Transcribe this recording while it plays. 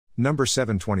Number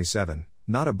 727,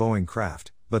 not a Boeing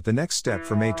craft, but the next step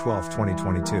for May 12,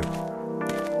 2022.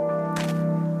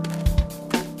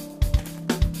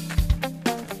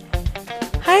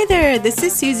 Hi there, this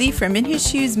is Susie from In His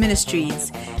Shoes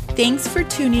Ministries. Thanks for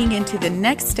tuning into The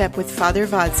Next Step with Father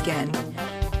Vazgen.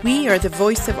 We are the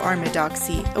voice of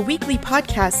Orthodoxy, a weekly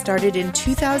podcast started in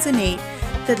 2008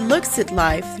 that looks at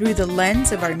life through the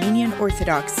lens of Armenian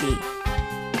Orthodoxy.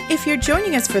 If you're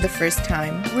joining us for the first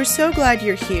time, we're so glad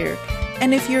you're here,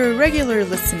 and if you're a regular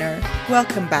listener,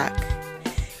 welcome back.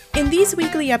 In these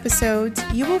weekly episodes,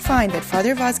 you will find that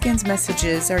Father Vazgen's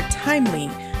messages are timely,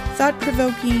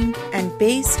 thought-provoking, and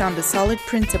based on the solid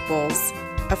principles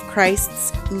of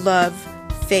Christ's love,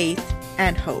 faith,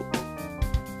 and hope.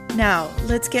 Now,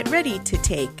 let's get ready to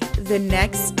take the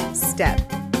next step.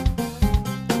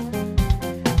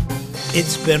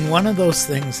 It's been one of those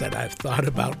things that I've thought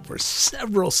about for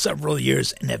several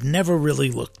years and have never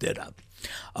really looked it up.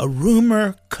 A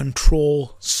rumor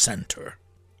control center,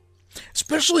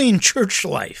 especially in church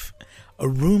life. A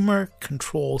rumor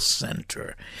control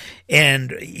center.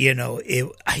 And,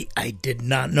 I did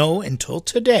not know until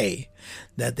today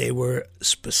that they were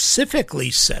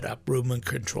specifically set up, rumor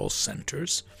control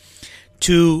centers,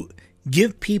 to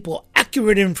give people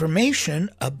accurate information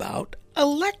about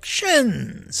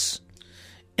elections.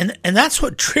 And that's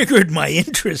what triggered my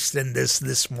interest in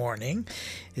this morning,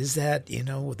 is that,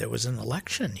 there was an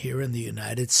election here in the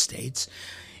United States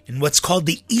in what's called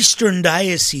the Eastern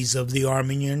Diocese of the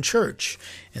Armenian Church.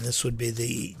 And this would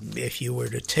be if you were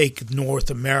to take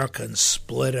North America and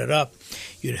split it up,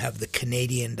 you'd have the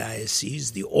Canadian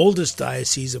Diocese. The oldest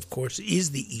diocese, of course,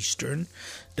 is the Eastern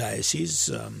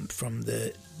Diocese from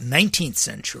the 19th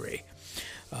century.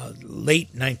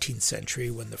 Late 19th century,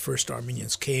 when the first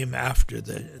Armenians came after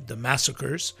the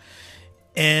massacres,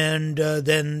 and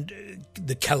then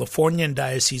the Californian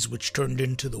Diocese, which turned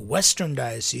into the Western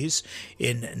Diocese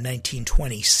in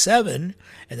 1927,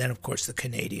 and then, of course, the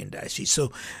Canadian Diocese.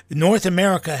 So North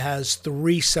America has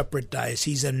three separate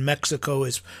dioceses, and Mexico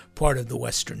is part of the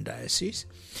Western Diocese.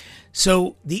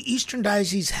 So the Eastern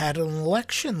Diocese had an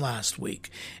election last week,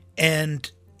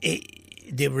 and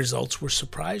the results were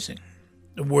surprising.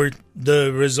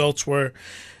 The results were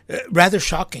rather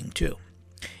shocking, too.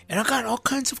 And I got all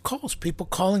kinds of calls, people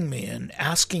calling me and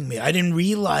asking me. I didn't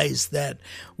realize that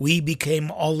we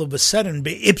became all of a sudden,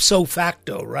 ipso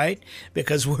facto, right?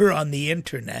 Because we're on the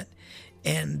internet.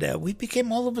 And we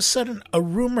became all of a sudden a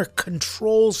rumor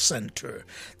control center.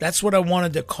 That's what I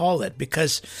wanted to call it.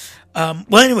 Because,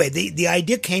 anyway, the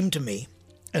idea came to me.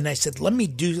 And I said, let me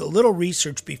do a little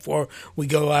research before we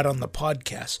go out on the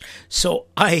podcast. So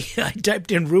I typed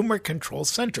in rumor control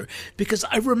center because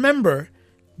I remember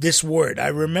this word. I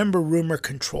remember rumor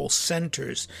control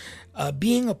centers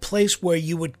being a place where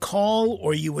you would call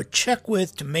or you would check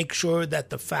with to make sure that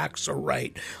the facts are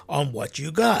right on what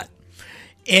you got.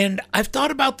 And I've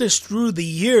thought about this through the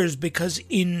years because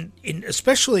in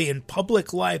especially in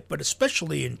public life, but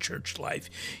especially in church life,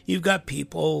 you've got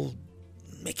people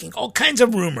making all kinds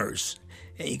of rumors,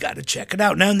 and you got to check it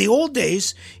out. Now, in the old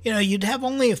days, you'd have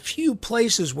only a few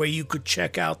places where you could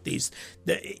check out the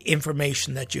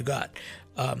information that you got.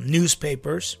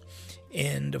 Newspapers,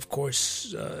 and, of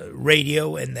course,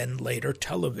 radio, and then later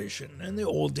television. In the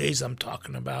old days, I'm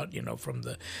talking about, from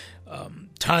the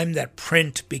time that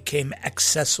print became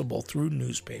accessible through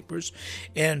newspapers,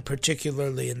 and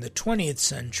particularly in the 20th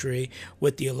century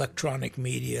with the electronic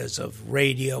medias of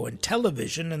radio and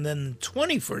television, and then the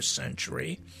 21st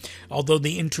century, although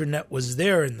the internet was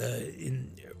there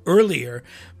earlier,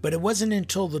 but it wasn't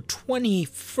until the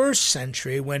 21st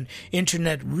century when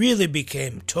internet really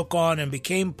took on and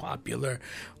became popular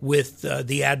with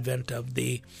the advent of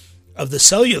the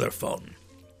cellular phone.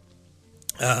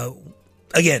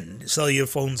 Again, cellular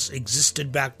phones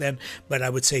existed back then, but I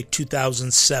would say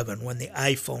 2007 when the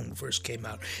iPhone first came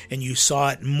out, and you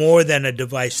saw it more than a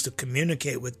device to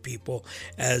communicate with people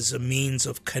as a means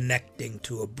of connecting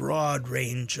to a broad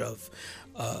range of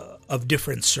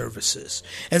different services.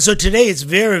 And so today it's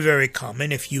very, very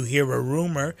common. If you hear a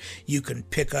rumor, you can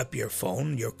pick up your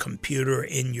phone, your computer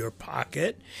in your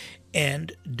pocket,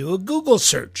 and do a Google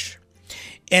search.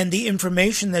 And the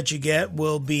information that you get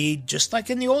will be just like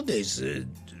in the old days.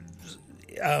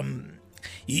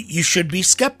 You should be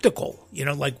skeptical.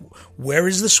 Like, where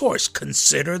is the source?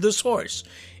 Consider the source.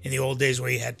 In the old days, where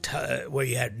you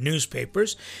had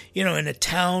newspapers, in a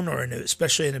town or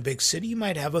especially in a big city, you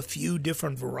might have a few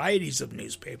different varieties of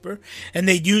newspaper, and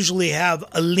they'd usually have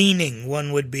a leaning.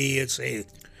 One would be, say,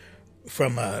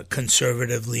 from a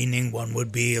conservative leaning, one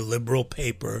would be a liberal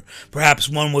paper, perhaps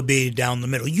one would be down the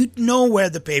middle. You'd know where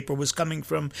the paper was coming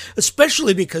from,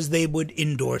 especially because they would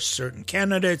endorse certain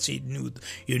candidates. You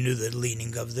knew the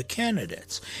leaning of the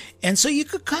candidates. And so you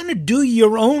could kind of do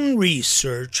your own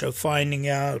research of finding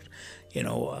out,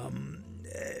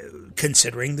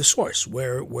 considering the source.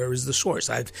 Where is the source?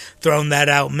 I've thrown that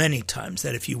out many times,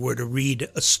 that if you were to read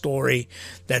a story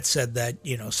that said that,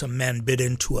 some men bit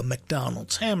into a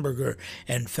McDonald's hamburger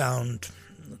and found,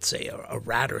 let's say, a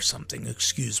rat or something,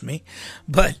 excuse me,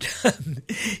 but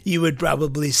you would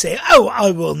probably say, oh, I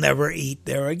will never eat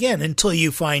there again, until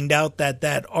you find out that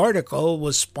that article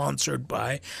was sponsored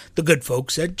by the good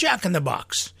folks at Jack in the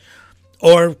Box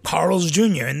or Carl's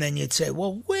Jr., and then you'd say,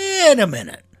 well, wait a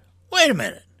minute.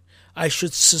 I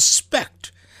should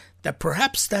suspect that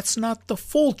perhaps that's not the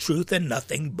full truth and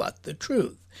nothing but the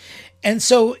truth. And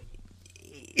so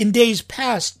in days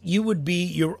past, you would be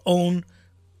your own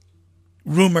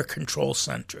rumor control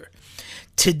center.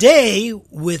 Today,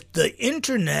 with the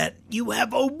internet, you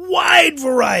have a wide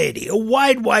variety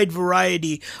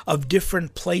of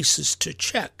different places to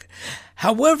check.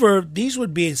 However, these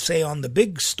would be, say, on the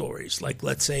big stories, like,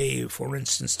 let's say, for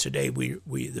instance, today, we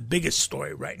the biggest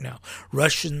story right now,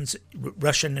 Russian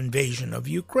invasion of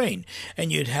Ukraine,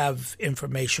 and you'd have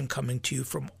information coming to you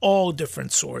from all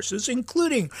different sources,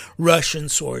 including Russian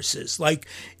sources. Like,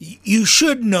 you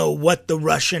should know what the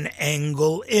Russian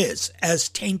angle is. As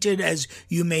tainted as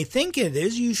you may think it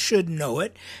is, you should know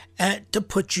it to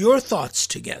put your thoughts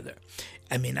together.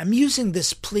 I mean, I'm using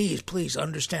this, please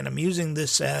understand, I'm using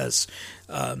this as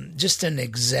just an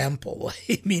example.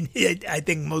 I mean, I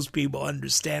think most people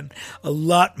understand a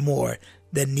lot more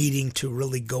than needing to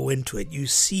really go into it. You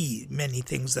see many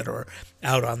things that are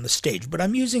out on the stage, but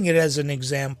I'm using it as an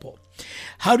example.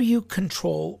 How do you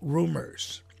control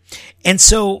rumors? And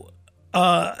so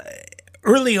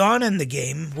early on in the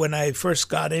game, when I first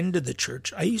got into the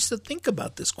church, I used to think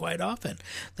about this quite often,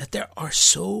 that there are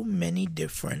so many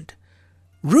different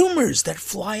rumors that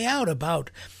fly out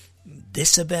about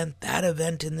this event, that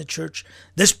event in the church,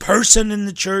 this person in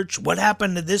the church, what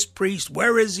happened to this priest,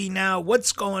 where is he now,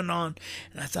 what's going on?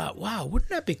 And I thought, wow, wouldn't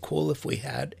that be cool if we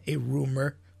had a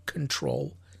rumor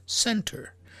control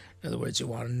center? In other words, you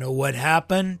want to know what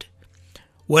happened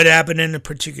in a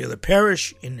particular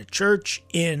parish, in the church,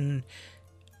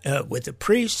 with a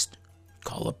priest,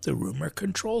 call up the rumor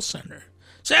control center.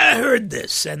 Say, I heard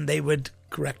this, and they would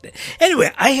correct it.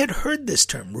 Anyway, I had heard this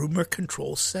term, rumor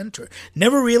control center,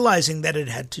 never realizing that it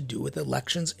had to do with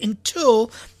elections until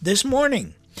this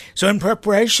morning. So in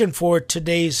preparation for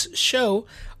today's show,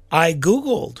 I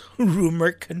Googled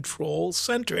rumor control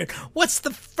center. And what's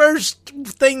the first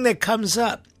thing that comes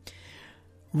up?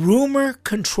 Rumor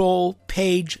control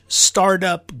page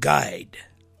startup guide.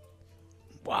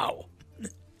 Wow.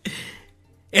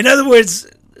 In other words,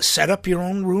 set up your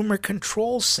own rumor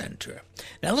control center.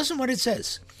 Now listen what it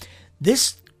says.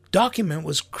 This document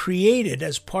was created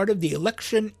as part of the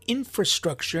Election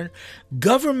Infrastructure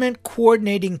Government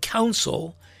Coordinating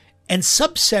Council and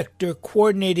Subsector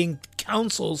Coordinating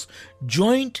Council's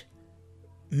Joint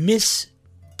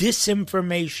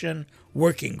Disinformation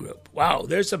Working Group. Wow,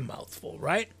 there's a mouthful,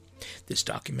 right? This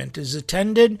document is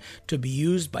intended to be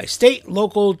used by state,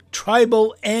 local,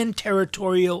 tribal, and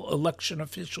territorial election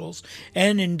officials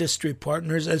and industry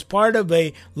partners as part of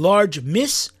a large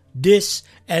dis,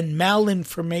 and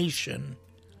malinformation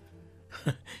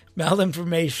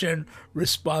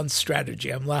response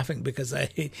strategy. I'm laughing because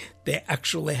they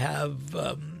actually have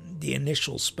the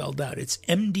initials spelled out. It's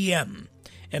MDM.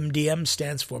 MDM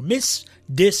stands for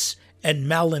dis, and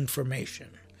malinformation.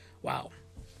 Wow.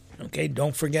 Okay,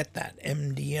 don't forget that.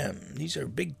 MDM. These are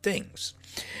big things.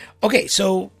 Okay,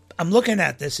 so I'm looking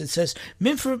at this. It says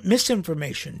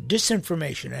misinformation,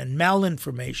 disinformation, and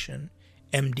malinformation,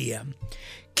 MDM,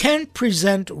 can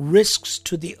present risks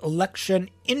to the election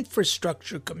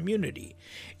infrastructure community,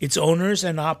 its owners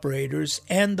and operators,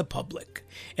 and the public.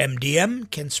 MDM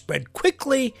can spread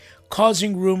quickly,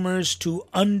 causing rumors to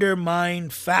undermine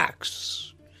facts.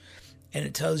 And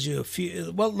it tells you a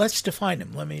few, well, let's define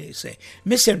them. Let me say,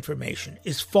 misinformation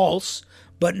is false,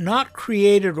 but not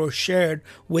created or shared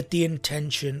with the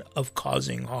intention of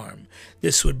causing harm.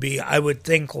 This would be, I would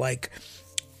think, like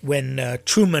when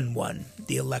Truman won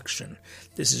the election.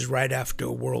 This is right after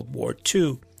World War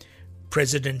II.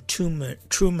 President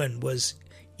Truman was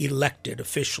elected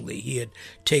officially. He had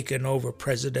taken over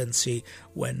presidency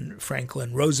when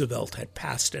Franklin Roosevelt had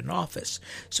passed in office.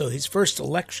 So his first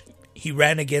election, he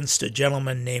ran against a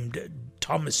gentleman named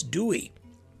Thomas Dewey.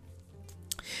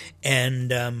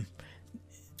 And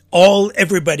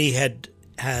everybody had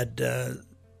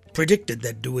predicted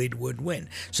that Dewey would win.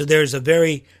 So there's a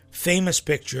very famous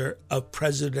picture of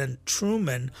President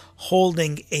Truman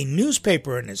holding a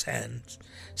newspaper in his hands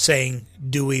saying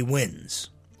Dewey wins.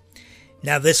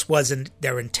 Now, this wasn't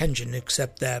their intention,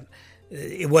 except that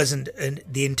it wasn't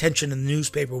the intention of the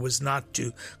newspaper was not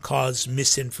to cause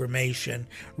misinformation.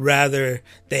 Rather,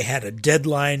 they had a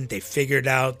deadline. They figured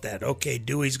out that, okay,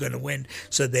 Dewey's going to win.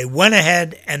 So they went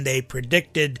ahead and they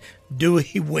predicted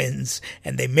Dewey wins,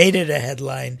 and they made it a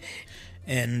headline.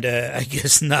 And I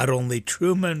guess not only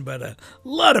Truman, but a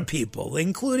lot of people,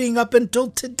 including up until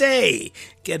today,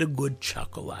 get a good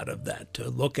chuckle out of that, to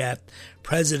look at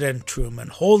President Truman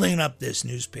holding up this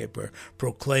newspaper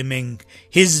proclaiming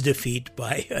his defeat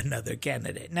by another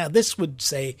candidate. Now, this would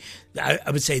say, I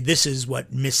would say this is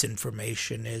what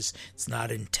misinformation is. It's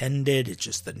not intended. It's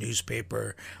just the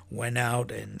newspaper went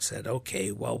out and said,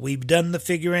 okay, well, we've done the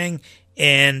figuring,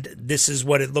 and this is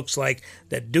what it looks like,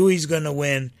 that Dewey's going to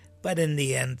win. But in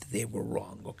the end, they were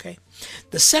wrong, okay?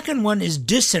 The second one is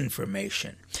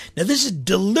disinformation. Now, this is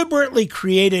deliberately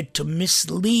created to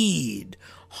mislead,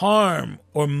 harm,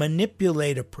 or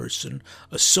manipulate a person,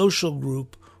 a social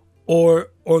group,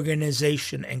 or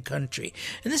organization and country.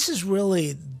 And this is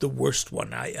really the worst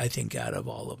one, I think, out of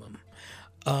all of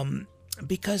them.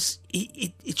 Because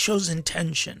it shows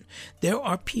intention. There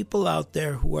are people out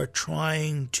there who are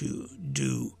trying to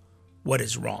do what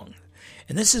is wrong.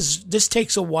 And this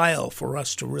takes a while for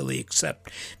us to really accept,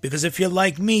 because if you're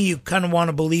like me, you kind of want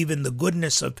to believe in the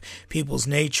goodness of people's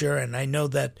nature. And I know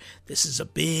that this is a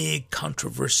big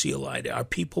controversial idea. Are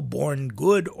people born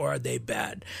good or are they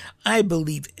bad? I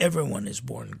believe everyone is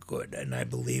born good, and I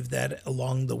believe that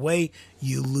along the way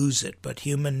you lose it. But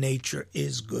human nature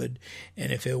is good,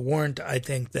 and if it weren't, I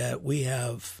think that we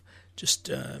have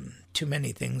just too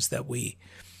many things that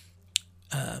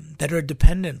that are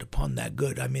dependent upon that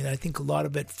good. I mean, I think a lot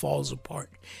of it falls apart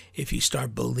if you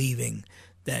start believing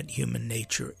that human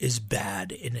nature is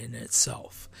bad in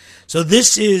itself. So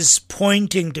this is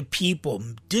pointing to people.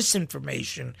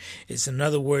 Disinformation is, in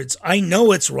other words, I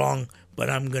know it's wrong, but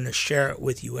I'm going to share it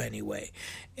with you anyway.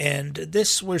 And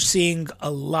this we're seeing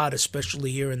a lot,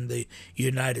 especially here in the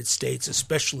United States,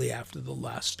 especially after the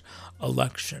last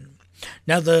election.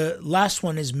 Now, the last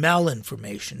one is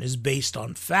malinformation, is based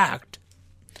on fact,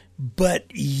 but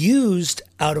used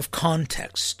out of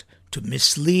context to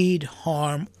mislead,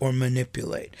 harm, or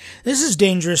manipulate. This is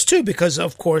dangerous too, because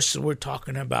of course we're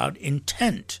talking about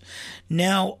intent.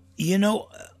 Now,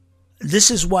 this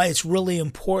is why it's really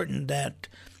important that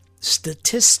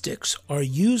statistics are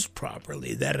used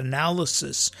properly, that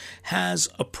analysis has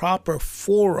a proper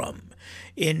forum.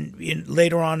 In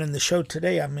later on in the show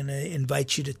today, I'm going to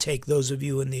invite you to take, those of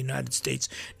you in the United States,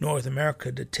 North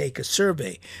America, to take a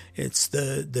survey. It's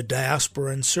the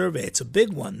Diasporan Survey. It's a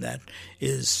big one that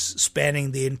is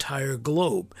spanning the entire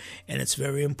globe, and it's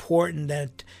very important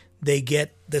that they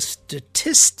get the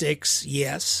statistics,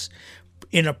 yes,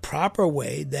 in a proper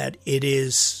way, that it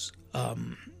is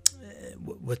that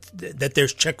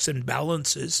there's checks and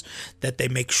balances, that they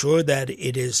make sure that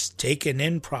it is taken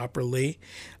in properly.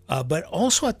 But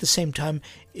also at the same time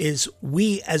is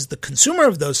we, as the consumer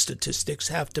of those statistics,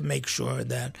 have to make sure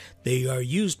that they are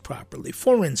used properly.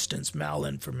 For instance,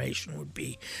 malinformation would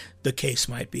be, the case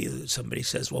might be that somebody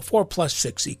says, well, 4 plus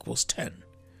 6 equals 10.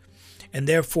 And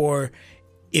therefore,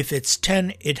 if it's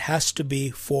 10, it has to be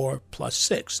 4 plus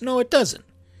 6. No, it doesn't.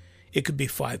 It could be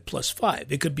 5 plus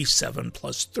 5. It could be 7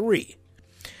 plus 3.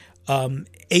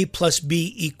 A plus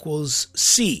B equals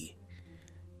C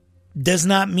does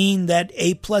not mean that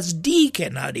A plus D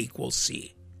cannot equal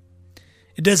C.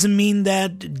 It doesn't mean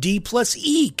that D plus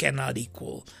E cannot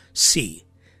equal C.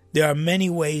 There are many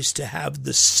ways to have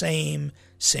the same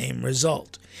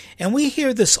result. And we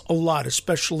hear this a lot,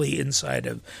 especially inside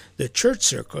of the church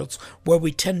circles, where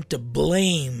we tend to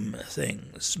blame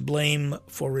things. Blame,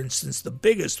 for instance, the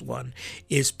biggest one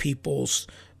is people's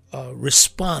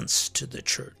response to the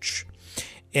church.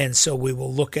 And so we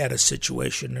will look at a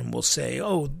situation and we'll say,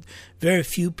 oh, very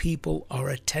few people are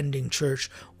attending church.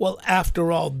 Well,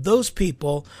 after all, those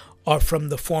people are from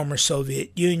the former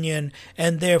Soviet Union,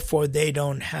 and therefore they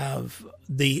don't have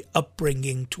the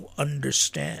upbringing to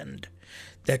understand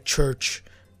that church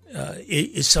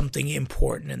is something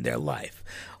important in their life.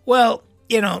 Well,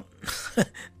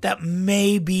 that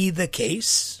may be the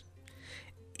case.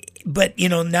 But,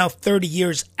 now 30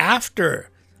 years after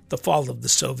the fall of the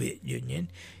Soviet Union,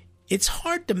 it's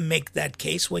hard to make that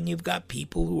case when you've got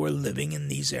people who are living in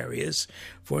these areas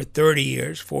for 30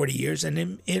 years, 40 years.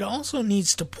 And it also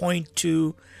needs to point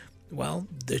to, well,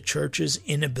 the church's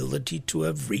inability to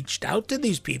have reached out to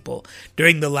these people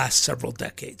during the last several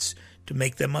decades to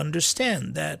make them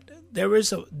understand that there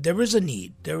is a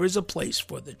need, there is a place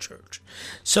for the church.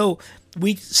 So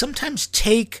we sometimes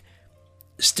take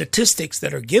statistics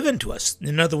that are given to us,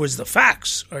 in other words, the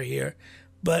facts are here,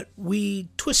 but we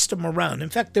twist them around. In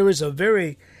fact, there is a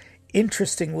very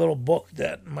interesting little book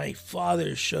that my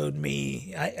father showed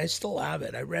me. I still have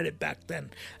it. I read it back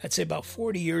then. I'd say about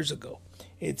 40 years ago.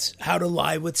 It's How to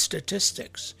Lie with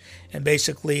Statistics. And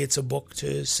basically it's a book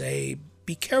to say,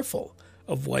 be careful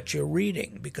of what you're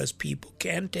reading, because people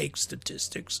can take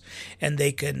statistics and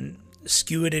they can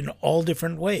skew it in all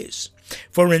different ways.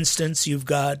 For instance, you've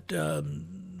got,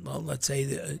 let's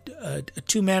say a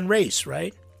two-man race,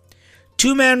 right?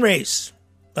 Two-man race,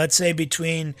 let's say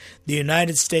between the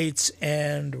United States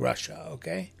and Russia,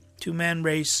 okay? Two-man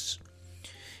race,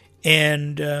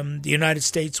 and the United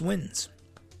States wins,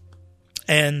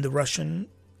 and the Russian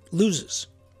loses.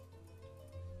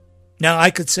 Now,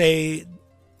 I could say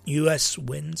U.S.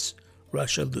 wins,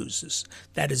 Russia loses.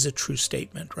 That is a true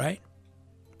statement, right?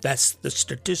 That's the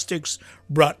statistics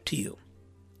brought to you.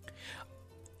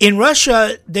 In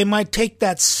Russia, they might take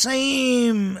that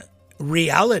same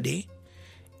reality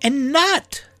and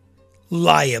not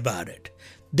lie about it.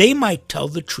 They might tell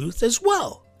the truth as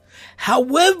well.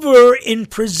 However, in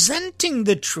presenting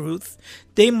the truth,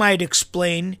 they might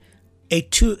explain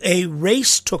a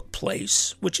race took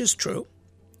place, which is true,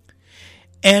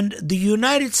 and the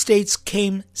United States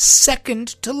came second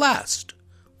to last,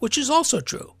 which is also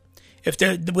true. If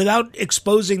they're, without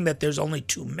exposing that there's only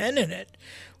two men in it,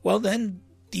 well, then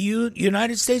the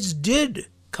United States did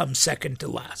come second to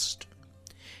last.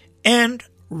 And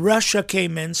Russia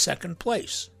came in second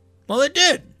place. Well, it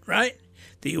did, right?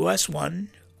 The U.S. won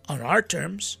on our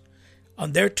terms.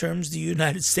 On their terms, the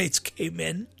United States came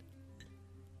in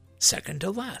second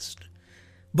to last.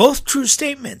 Both true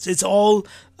statements. It's all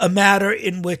a matter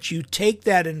in which you take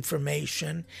that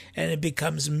information and it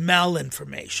becomes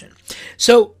malinformation.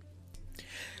 So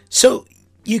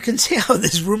you can see how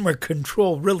this rumor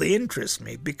control really interests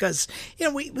me, because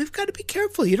we've got to be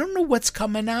careful. You don't know what's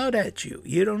coming out at you.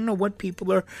 You don't know what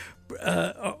people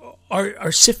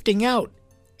are sifting out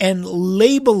and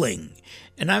labeling.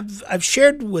 And I've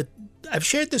shared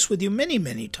this with you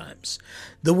many times.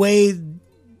 The way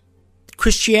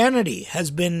Christianity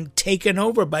has been taken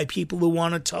over by people who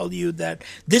want to tell you that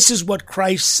this is what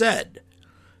Christ said,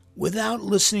 without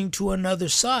listening to another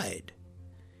side.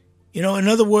 In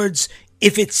other words,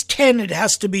 if it's 10, it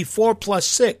has to be 4 plus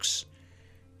 6.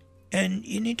 And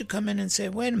you need to come in and say,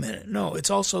 wait a minute, no, it's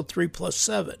also 3 plus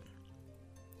 7,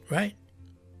 right?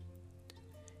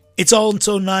 It's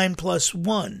also 9 plus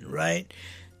 1, right?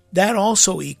 That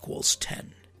also equals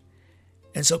 10.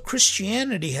 And so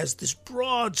Christianity has this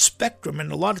broad spectrum,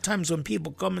 and a lot of times when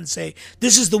people come and say,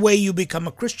 this is the way you become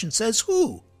a Christian, says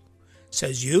who?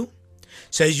 Says you?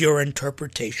 Says your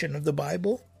interpretation of the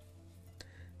Bible?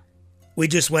 We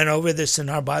just went over this in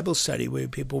our Bible study where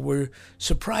people were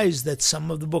surprised that some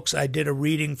of the books, I did a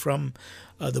reading from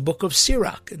the book of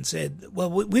Sirach and said, well,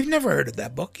 we've never heard of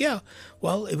that book. Yeah,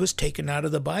 well, it was taken out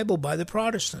of the Bible by the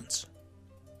Protestants.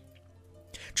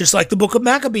 Just like the book of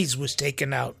Maccabees was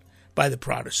taken out by the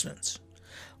Protestants.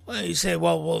 Well, you say,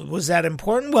 well, was that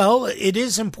important? Well, it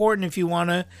is important if you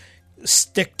want to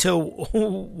stick to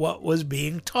what was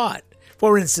being taught.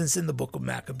 For instance, in the book of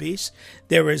Maccabees,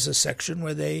 there is a section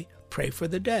where they pray for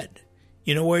the dead.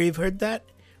 You know where you've heard that?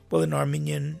 Well, in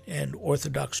Armenian and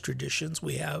Orthodox traditions,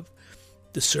 we have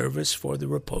the service for the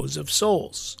repose of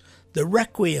souls, the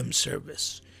Requiem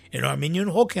service. In Armenian,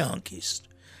 Hokeankist.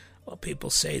 Well, people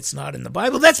say it's not in the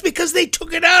Bible. That's because they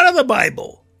took it out of the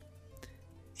Bible.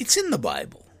 It's in the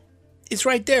Bible. It's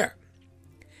right there.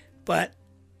 But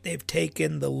they've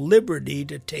taken the liberty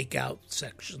to take out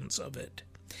sections of it.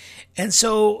 And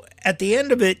so at the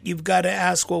end of it, you've got to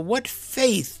ask, well, what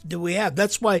faith do we have?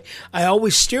 That's why I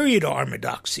always steer you to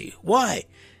Orthodoxy. Why?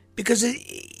 Because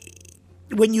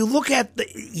when you look at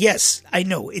yes, I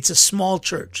know it's a small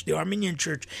church. The Armenian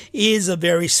church is a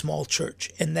very small church,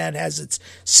 and that has its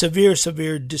severe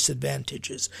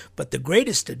disadvantages. But the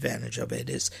greatest advantage of it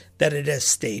is that it has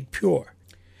stayed pure.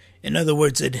 In other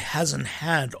words, it hasn't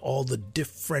had all the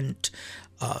different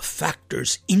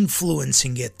factors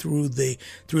influencing it through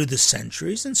the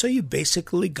centuries, and so you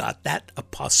basically got that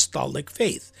apostolic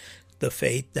faith, the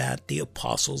faith that the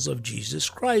apostles of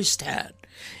Jesus Christ had.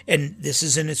 And this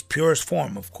is in its purest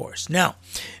form, of course. Now,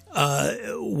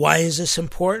 Why is this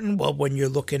important? Well, when you're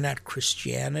looking at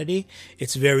Christianity,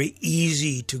 it's very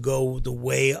easy to go the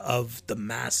way of the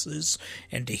masses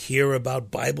and to hear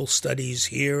about Bible studies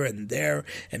here and there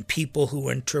and people who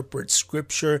interpret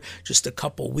Scripture. Just a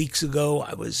couple weeks ago,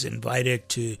 I was invited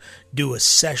to do a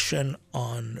session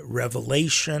on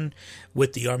Revelation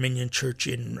with the Armenian Church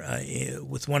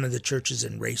with one of the churches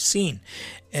in Racine,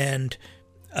 and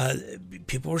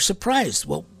people were surprised.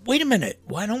 Well, wait a minute.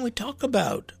 Why don't we talk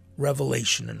about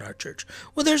Revelation in our church?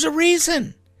 Well, there's a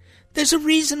reason. There's a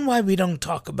reason why we don't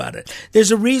talk about it.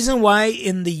 There's a reason why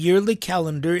in the yearly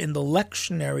calendar, in the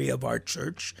lectionary of our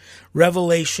church,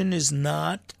 Revelation is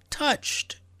not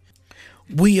touched.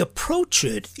 We approach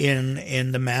it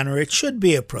in the manner it should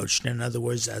be approached, in other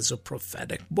words, as a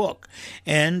prophetic book.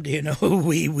 And,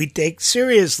 we take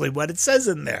seriously what it says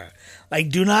in there. Like,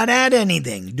 do not add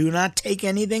anything. Do not take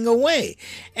anything away.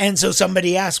 And so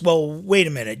somebody asks, well, wait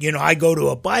a minute. I go to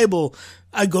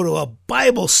a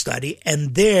Bible study,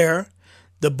 and there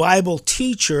the Bible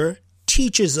teacher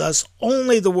teaches us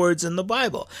only the words in the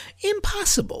Bible.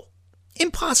 Impossible.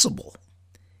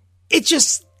 It's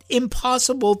just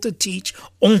impossible to teach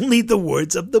only the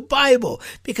words of the Bible,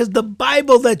 because the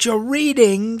Bible that you're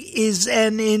reading is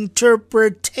an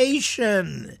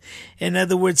interpretation. In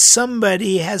other words,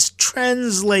 somebody has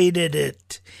translated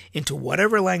it into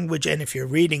whatever language, and if you're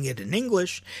reading it in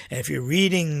English, and if you're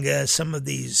reading some of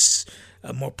these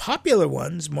more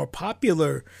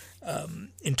popular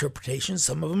interpretations,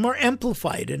 some of them are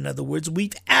amplified. In other words,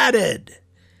 we've added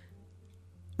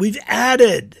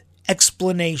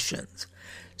explanations.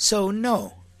 So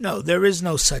no, there is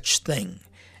no such thing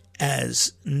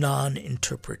as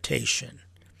non-interpretation.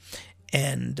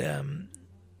 And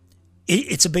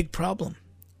it's a big problem.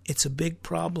 It's a big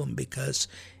problem because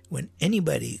when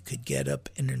anybody could get up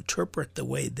and interpret the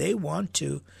way they want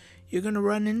to, you're going to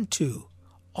run into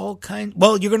you're going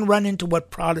to run into what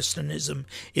Protestantism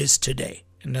is today.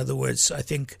 In other words, I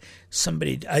think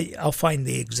I'll find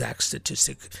the exact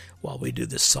statistic while we do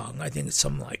this song. I think it's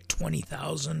something like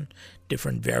 20,000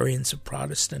 different variants of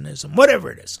Protestantism,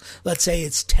 whatever it is. Let's say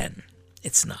it's 10.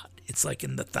 It's not. It's like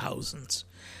in the thousands.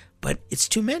 But it's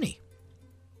too many.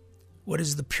 What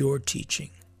is the pure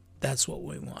teaching? That's what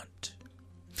we want.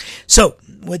 So,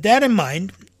 with that in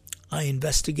mind, I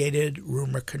investigated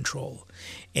rumor control.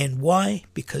 And why?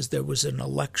 Because there was an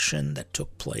election that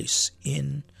took place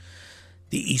in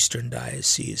the Eastern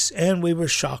Diocese, and we were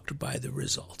shocked by the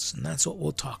results. And that's what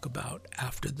we'll talk about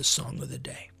after the Song of the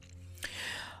Day.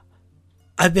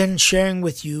 I've been sharing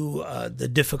with you the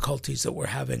difficulties that we're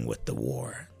having with the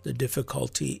war, the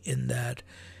difficulty in that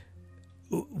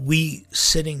we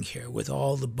sitting here with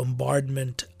all the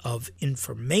bombardment of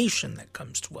information that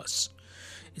comes to us,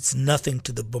 it's nothing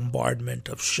to the bombardment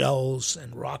of shells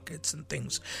and rockets and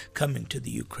things coming to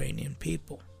the Ukrainian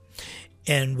people.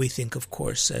 And we think, of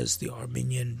course, as the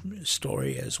Armenian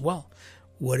story as well.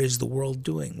 What is the world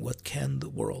doing? What can the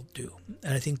world do?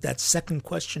 And I think that second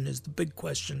question is the big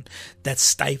question that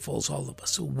stifles all of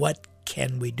us. So what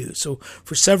can we do? So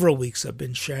for several weeks, I've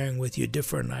been sharing with you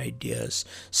different ideas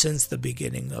since the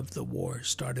beginning of the war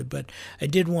started. But I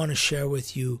did want to share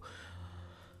with you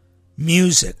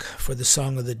music for the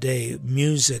Song of the Day,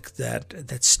 music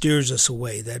that steers us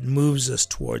away, that moves us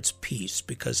towards peace.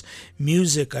 Because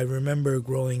music, I remember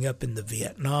growing up in the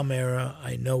Vietnam era.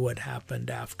 I know what happened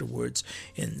afterwards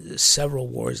in several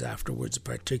wars afterwards,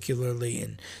 particularly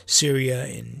in Syria,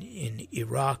 in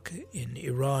Iraq, in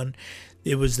Iran.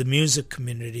 It was the music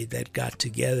community that got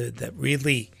together that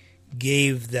really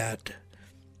gave that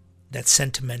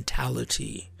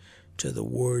sentimentality to the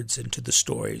words and to the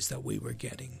stories that we were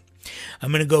getting.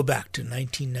 I'm going to go back to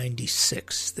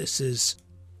 1996. This is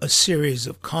a series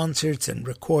of concerts and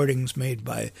recordings made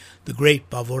by the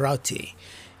great Pavarotti.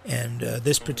 And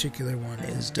this particular one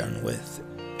is done with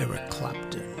Eric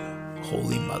Clapton,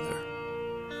 Holy Mother.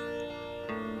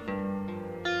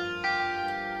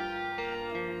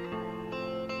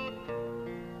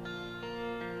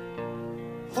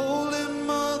 Holy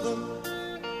Mother,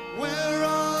 where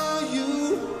are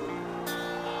you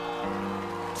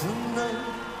tonight?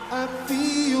 I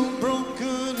feel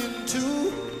broken in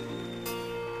two.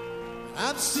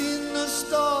 I've seen the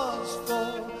stars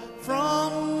fall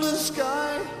from the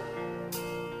sky.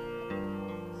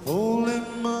 Holy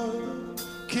Mother,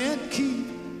 can't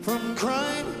keep from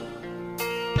crying.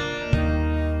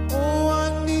 Oh,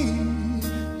 I need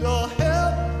your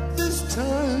help this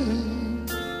time.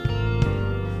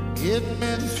 Get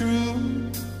me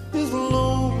through this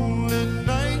lonely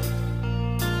night.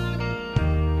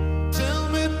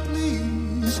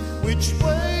 Which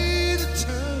way to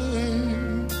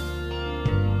turn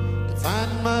to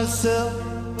find myself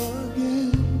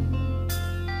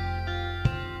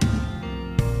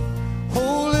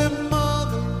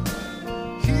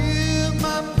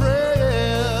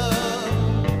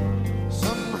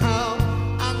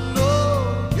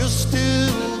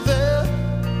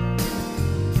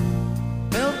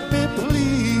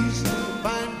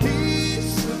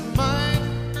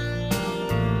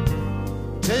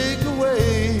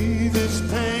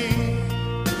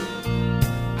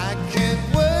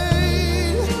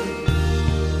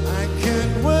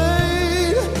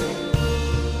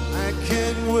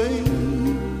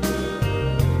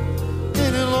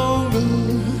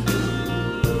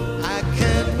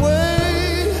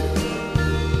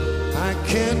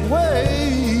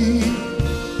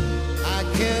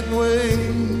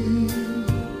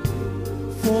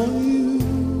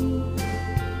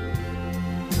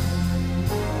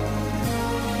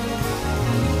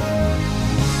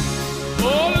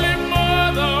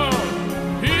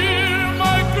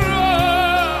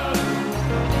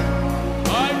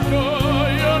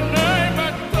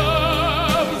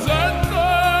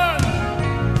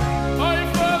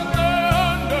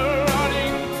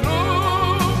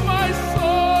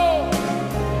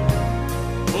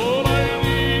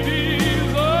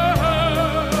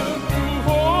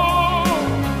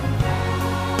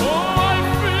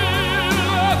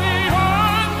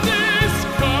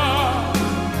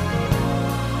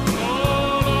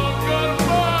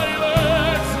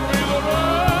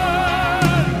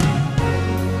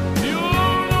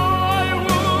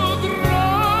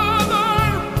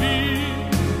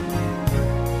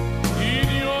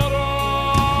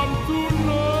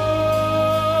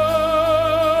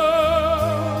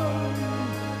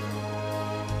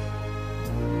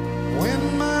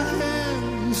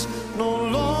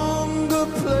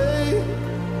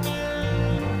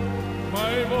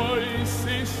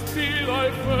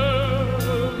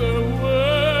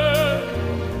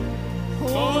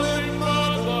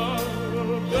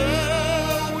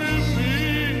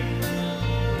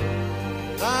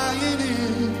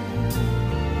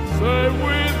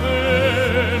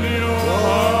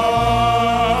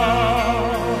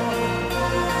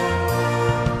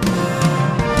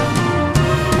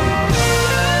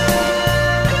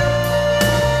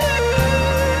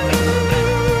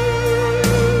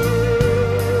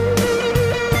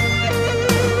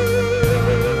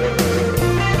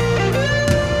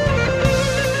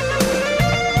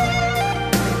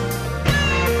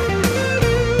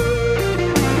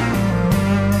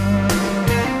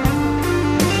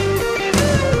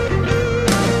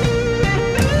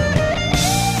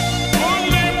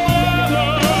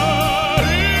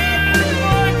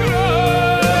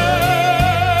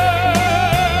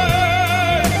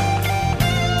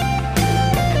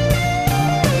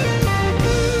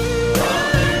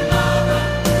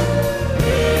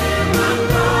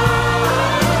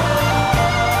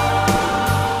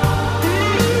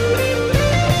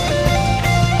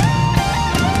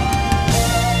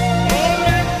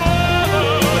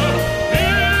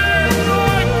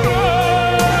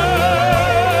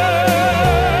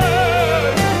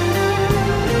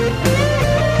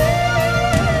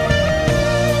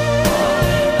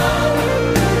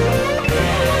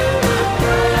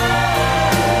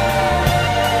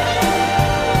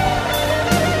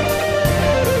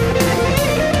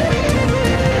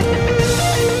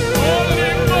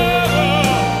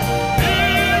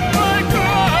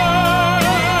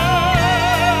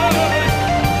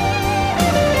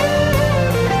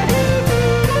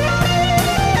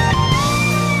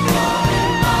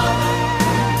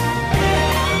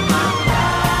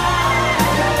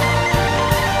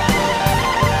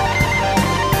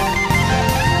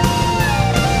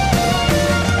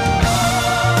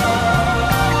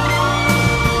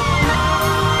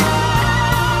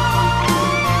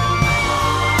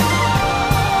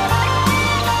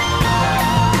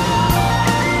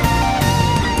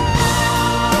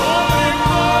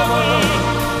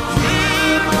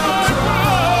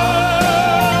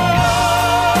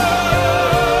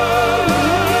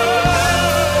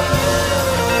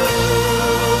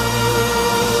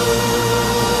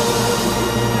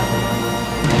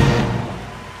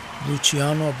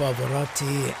Luciano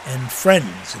Pavarotti and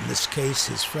friends, in this case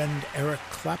his friend Eric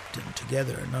Clapton,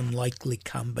 together, an unlikely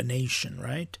combination,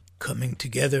 right? Coming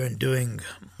together and doing,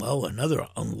 well, another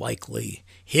unlikely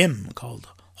hymn called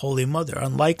Holy Mother.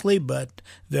 Unlikely, but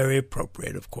very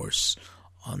appropriate, of course,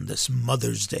 on this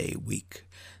Mother's Day week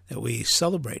that we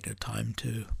celebrate, a time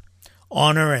to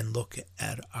honor and look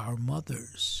at our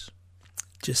mothers.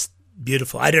 Just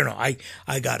beautiful. I don't know.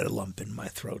 I got a lump in my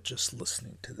throat just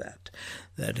listening to that.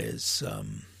 That is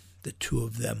the two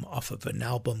of them off of an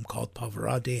album called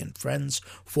Pavarotti and Friends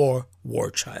for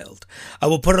War Child. I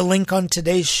will put a link on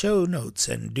today's show notes,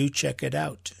 and do check it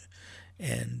out.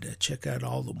 And check out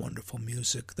all the wonderful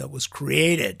music that was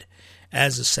created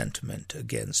as a sentiment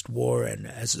against war and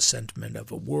as a sentiment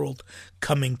of a world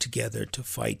coming together to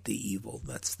fight the evil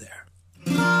that's there.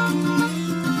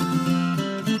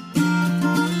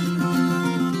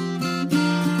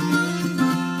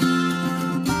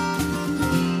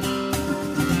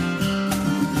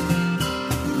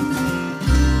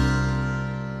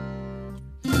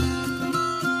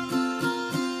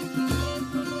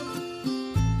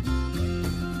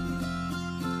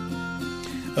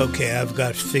 Okay, I've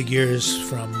got figures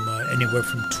from anywhere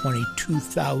from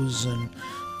 22,000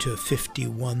 to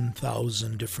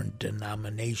 51,000 different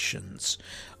denominations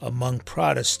among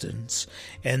Protestants.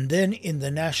 And then in the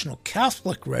National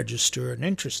Catholic Register, an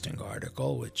interesting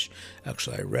article, which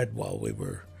actually I read while we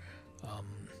were,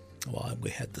 while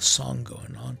we had the song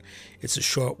going on. It's a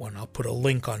short one. I'll put a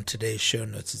link on today's show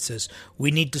notes. It says,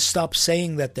 "We need to stop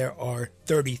saying that there are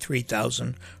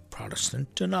 33,000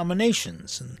 Protestant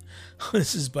denominations." And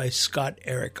this is by Scott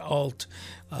Eric Alt.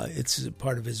 It's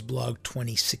part of his blog.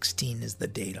 2016 is the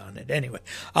date on it. Anyway,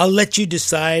 I'll let you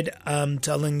decide. I'm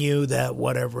telling you that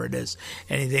whatever it is,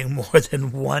 anything more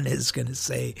than one is going to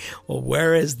say, well,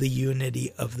 where is the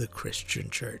unity of the Christian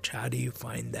church? How do you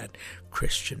find that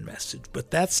Christian message?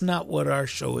 But that's not what our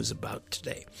show is about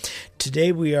today.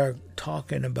 Today we are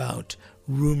talking about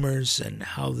rumors and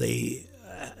how they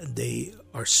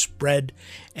are spread,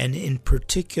 and in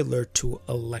particular to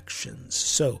elections.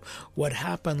 So what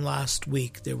happened last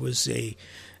week, there was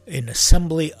an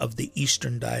assembly of the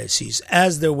Eastern Diocese,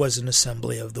 as there was an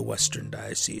assembly of the Western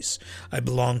Diocese. I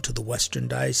belong to the Western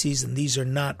Diocese, and these are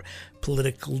not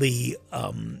politically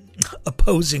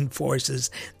opposing forces.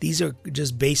 These are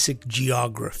just basic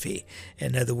geography.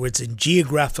 In other words, in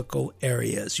geographical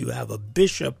areas, you have a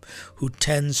bishop who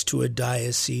tends to a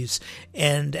diocese,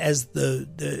 and as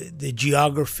the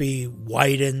geography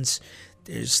widens,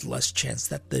 there's less chance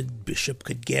that the bishop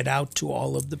could get out to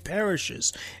all of the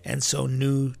parishes, and so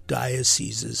new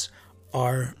dioceses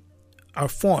are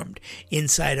formed.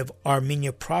 Inside of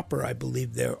Armenia proper, I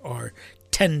believe there are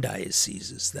 10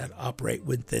 dioceses that operate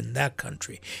within that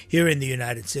country. Here in the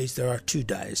United States, there are 2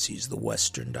 dioceses, the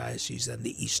Western Diocese and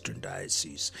the Eastern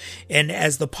Diocese. And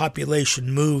as the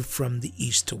population moved from the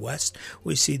east to west,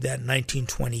 we see that in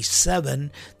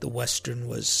 1927, the Western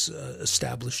was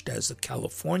established as a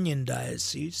Californian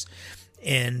diocese,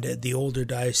 and the older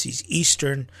diocese,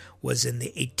 Eastern, was in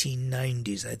the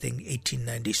 1890s. I think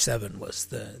 1897 was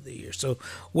the year. So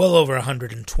well over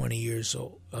 120 years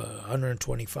old,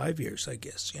 125 years, I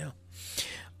guess, yeah,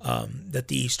 that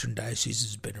the Eastern Diocese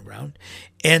has been around.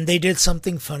 And they did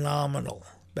something phenomenal.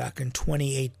 Back in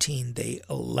 2018, they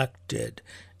elected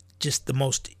just the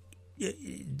most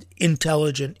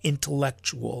intelligent,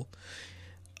 intellectual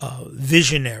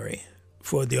visionary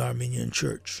for the Armenian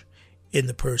Church, in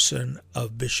the person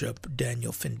of Bishop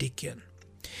Daniel Fendikian.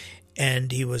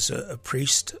 And he was a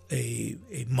priest, a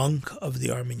monk of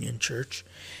the Armenian Church,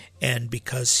 and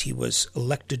because he was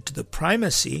elected to the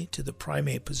primacy, to the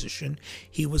primate position,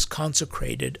 he was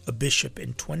consecrated a bishop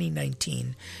in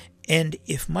 2019. And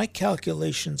if my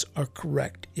calculations are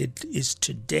correct, it is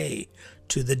today,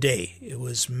 to the day, it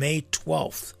was May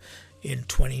 12th in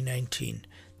 2019,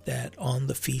 that on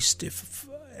the feast,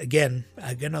 again,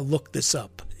 I'm going to look this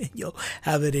up, and you'll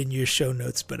have it in your show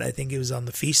notes, but I think it was on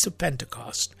the Feast of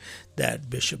Pentecost that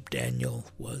Bishop Daniel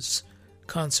was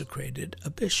consecrated a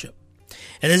bishop.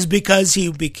 And this is because he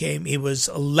was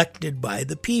elected by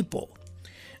the people.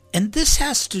 And this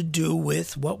has to do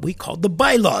with what we call the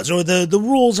bylaws, or the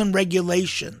rules and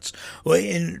regulations, or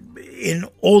in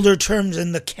older terms,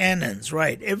 in the canons,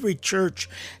 right? Every church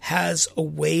has a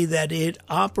way that it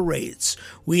operates.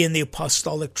 We in the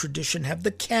apostolic tradition have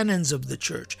the canons of the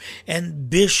church, and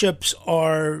bishops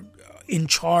are in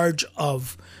charge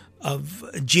of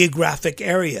geographic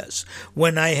areas.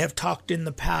 When I have talked in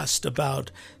the past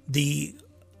about the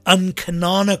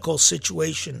uncanonical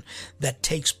situation that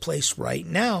takes place right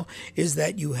now is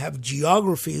that you have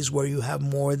geographies where you have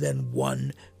more than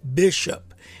one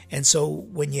bishop. And so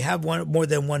when you have more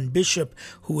than one bishop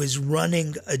who is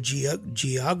running a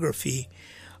geography,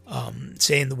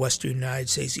 say in the Western United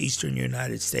States, Eastern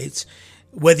United States,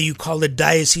 whether you call it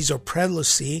diocese or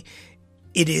prelacy,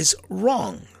 it is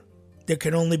wrong. There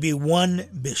can only be one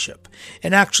bishop.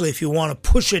 And actually, if you want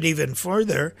to push it even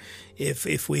further,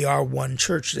 if we are one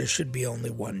church, there should be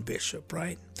only one bishop,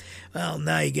 right? Well,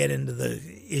 now you get into the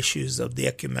issues of the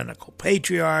ecumenical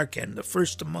patriarch and the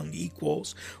first among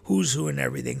equals, who's who and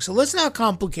everything. So let's not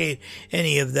complicate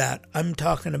any of that. I'm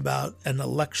talking about an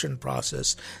election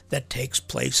process that takes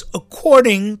place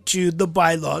according to the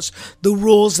bylaws, the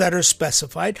rules that are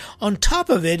specified. On top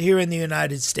of it, here in the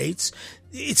United States,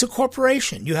 it's a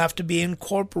corporation. You have to be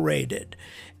incorporated.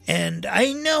 And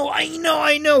I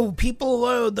know,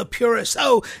 people, the purists,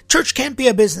 church can't be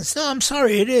a business. No, I'm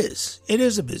sorry, it is. It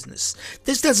is a business.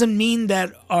 This doesn't mean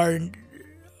that our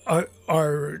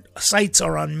sights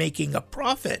are on making a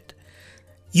profit.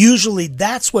 Usually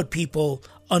that's what people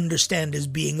understand as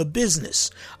being a business.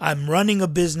 I'm running a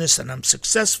business and I'm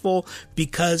successful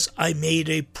because I made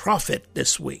a profit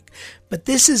this week. But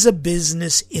this is a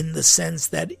business in the sense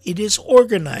that it is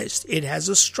organized. It has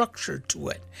a structure to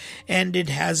it. And it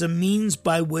has a means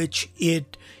by which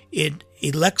it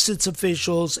elects its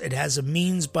officials. It has a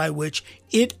means by which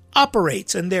it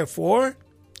operates. And therefore,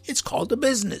 it's called a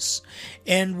business.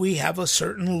 And we have a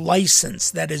certain license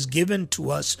that is given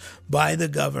to us by the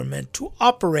government to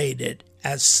operate it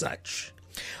as such.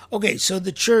 Okay, so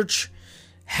the church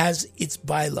has its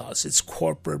bylaws, its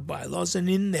corporate bylaws, and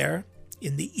in there,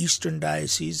 in the Eastern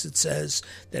Diocese, it says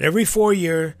that every 4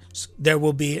 years there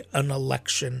will be an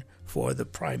election for the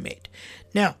primate.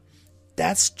 Now,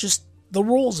 that's just the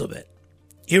rules of it.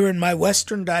 Here in my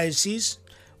Western Diocese,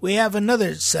 we have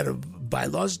another set of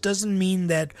bylaws. Doesn't mean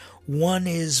that one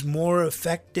is more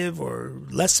effective or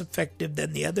less effective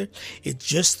than the other. It's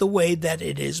just the way that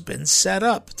it has been set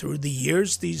up. Through the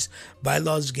years, these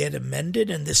bylaws get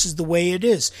amended, and this is the way it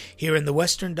is. Here in the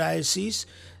Western Diocese,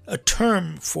 a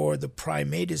term for the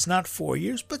primate is not 4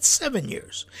 years, but 7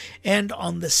 years. And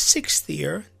on the 6th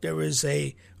year, there is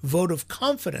a vote of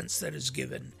confidence that is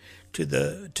given to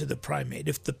the primate.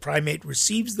 If the primate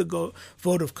receives the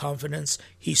vote of confidence,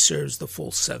 he serves the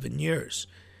full 7 years.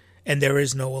 And there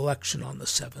is no election on the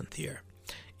 7th year.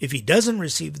 If he doesn't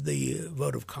receive the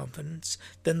vote of confidence,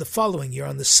 then the following year,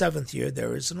 on the 7th year,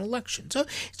 there is an election. So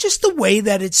it's just the way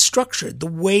that it's structured, the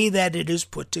way that it is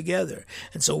put together.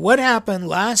 And so what happened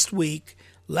last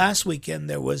weekend,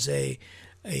 there was an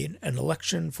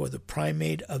election for the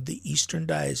primate of the Eastern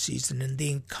Diocese, and then the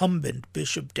incumbent,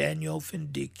 Bishop Daniel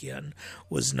Findikian,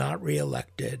 was not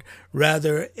reelected.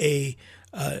 Rather, a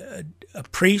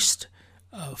priest,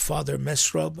 Father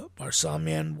Mesrob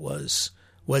Barsamian, was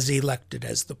elected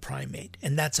as the primate.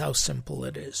 And that's how simple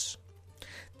it is.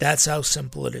 That's how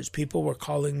simple it is. People were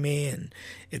calling me and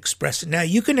expressing. Now,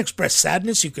 you can express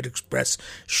sadness. You could express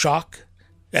shock,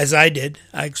 as I did.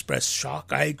 I expressed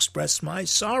shock. I expressed my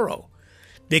sorrow.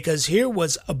 Because here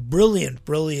was a brilliant,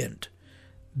 brilliant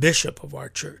bishop of our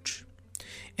church.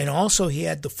 And also he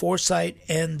had the foresight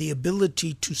and the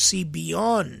ability to see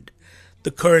beyond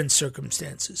the current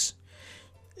circumstances.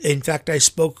 In fact, I've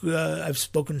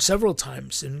spoken several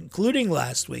times, including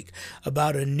last week,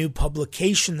 about a new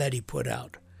publication that he put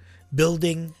out,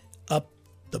 Building Up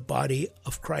the Body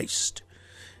of Christ,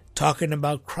 talking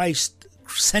about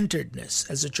Christ-centeredness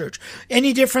as a church.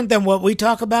 Any different than what we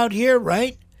talk about here,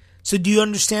 right? So do you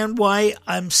understand why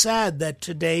I'm sad that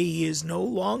today he is no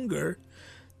longer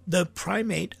the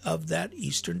primate of that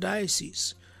Eastern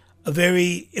Diocese, a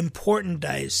very important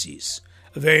diocese,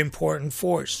 a very important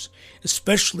force,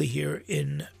 especially here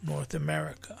in North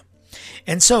America.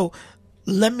 And so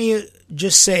let me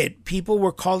just say it. People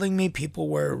were calling me. People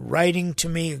were writing to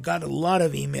me. I got a lot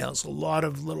of emails, a lot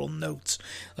of little notes.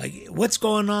 Like, what's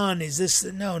going on? Is this?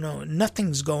 No,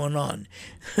 nothing's going on.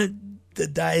 The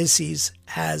diocese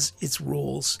has its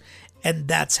rules, and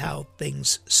that's how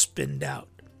things spinned out.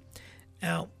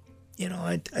 Now,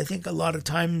 I think a lot of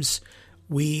times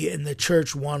we in the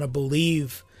church want to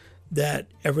believe that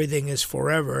everything is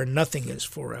forever and nothing is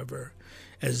forever.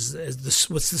 What's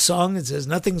the song? It says,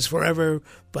 nothing's forever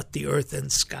but the earth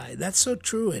and sky. That's so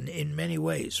true in many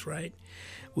ways, right?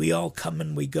 We all come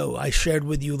and we go. I shared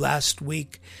with you last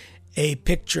week a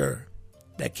picture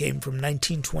that came from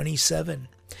 1927.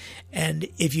 And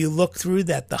if you look through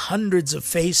that, the hundreds of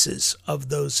faces of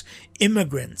those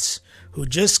immigrants who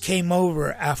just came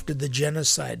over after the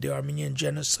genocide, the Armenian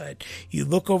genocide, you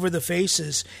look over the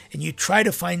faces and you try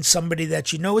to find somebody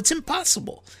that you know. It's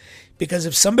impossible. Because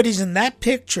if somebody's in that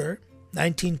picture,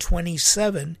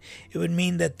 1927, it would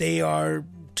mean that they are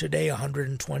today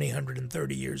 120,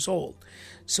 130 years old.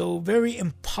 So very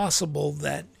impossible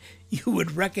that you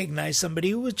would recognize somebody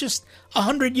who was just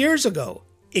 100 years ago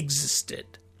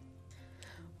existed.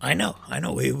 I know.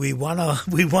 We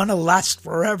wanna last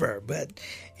forever, but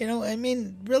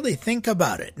really think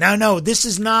about it. Now, no, this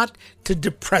is not to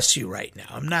depress you right now.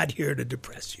 I'm not here to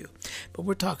depress you, but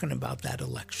we're talking about that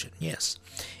election. Yes,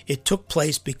 it took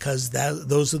place because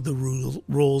those are the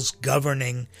rules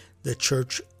governing the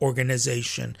church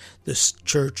organization, the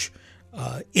church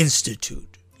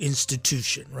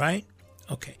institution, right?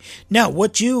 Okay. Now,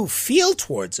 what you feel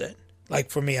towards it,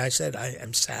 like for me, I said I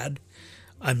am sad.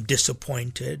 I'm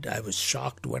disappointed. I was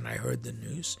shocked when I heard the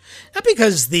news. Not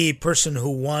because the person who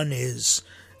won is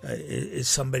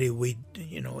somebody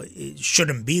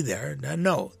shouldn't be there.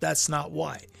 No, that's not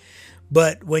why.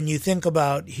 But when you think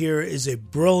about, here is a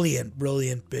brilliant,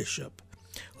 brilliant bishop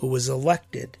who was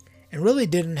elected and really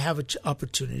didn't have an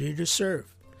opportunity to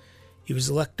serve. He was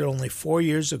elected only 4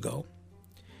 years ago.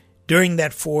 During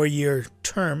that 4-year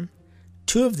term,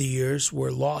 2 of the years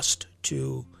were lost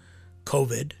to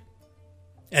COVID,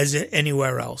 as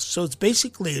anywhere else. So it's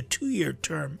basically a 2-year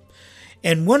term.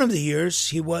 And one of the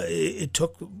years it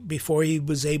took before he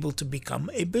was able to become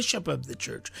a bishop of the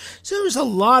church. So there was a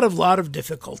lot of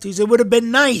difficulties. It would have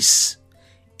been nice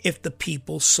if the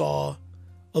people saw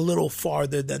a little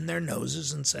farther than their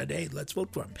noses and said, hey, let's vote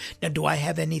for him. Now, do I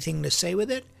have anything to say with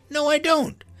it? No, I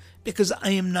don't, because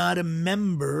I am not a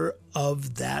member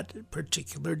of that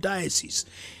particular diocese.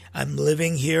 I'm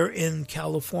living here in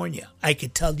California. I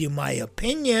could tell you my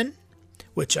opinion,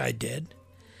 which I did,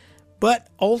 but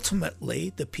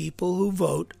ultimately the people who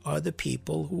vote are the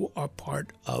people who are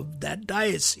part of that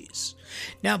diocese.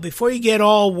 Now, before you get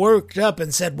all worked up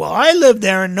and said, well, I live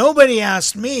there and nobody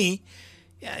asked me,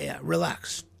 yeah,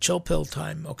 relax. Chill pill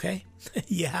time, okay?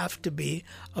 You have to be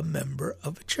a member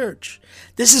of a church.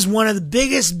 This is one of the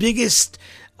biggest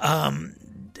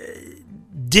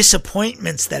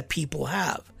disappointments that people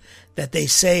have. That they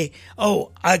say,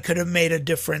 oh, I could have made a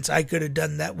difference. I could have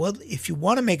done that. Well, if you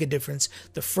want to make a difference,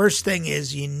 the first thing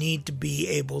is you need to be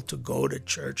able to go to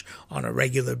church on a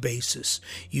regular basis.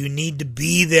 You need to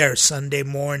be there Sunday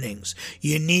mornings.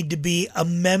 You need to be a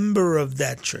member of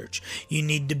that church. You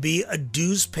need to be a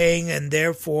dues-paying, and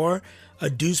therefore a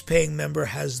dues-paying member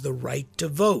has the right to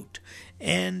vote.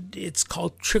 And it's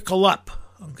called trickle up.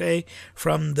 Okay,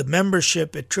 from the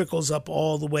membership, it trickles up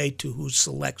all the way to who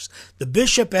selects the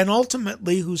bishop and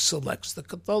ultimately who selects the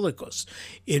Catholicos.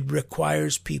 It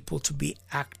requires people to be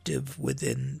active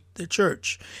within the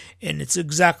church. And it's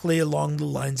exactly along the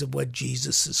lines of what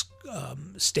Jesus'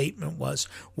 statement was,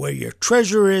 where your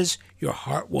treasure is, your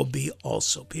heart will be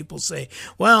also. People say,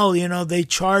 well, they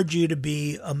charge you to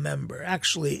be a member.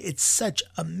 Actually, it's such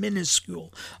a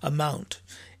minuscule amount.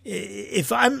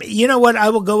 If I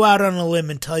will go out on a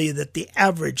limb and tell you that the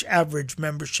average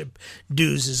membership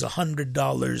dues is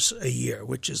 $100 a year,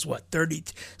 which is 30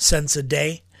 cents a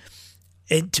day,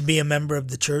 and to be a member of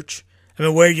the church. I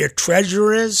mean, where your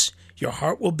treasure is, your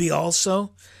heart will be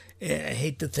also. I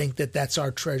hate to think that that's our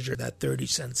treasure, that 30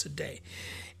 cents a day.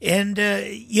 And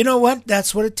you know what?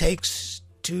 That's what it takes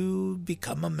to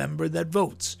become a member that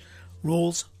votes.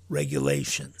 Rules,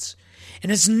 regulations.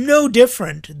 And it's no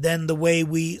different than the way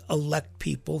we elect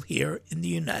people here in the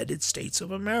United States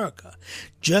of America.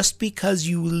 Just because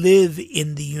you live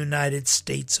in the United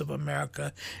States of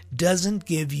America doesn't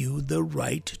give you the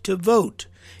right to vote.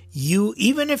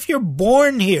 Even if you're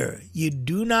born here, you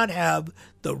do not have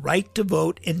the right to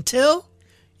vote until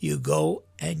you go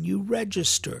and you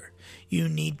register. You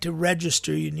need to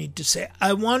register. You need to say,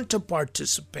 I want to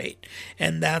participate.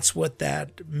 And that's what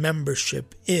that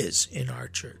membership is in our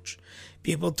church.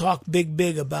 People talk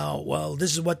big about, well,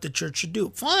 this is what the church should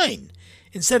do. Fine.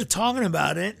 Instead of talking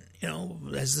about it,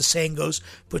 as the saying goes,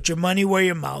 put your money where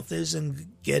your mouth is and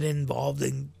get involved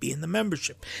and be in the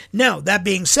membership. Now, that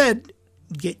being said,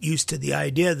 get used to the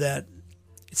idea that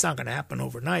it's not going to happen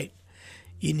overnight.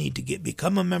 You need to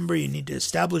become a member. You need to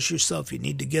establish yourself. You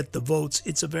need to get the votes.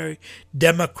 It's a very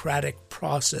democratic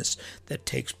process that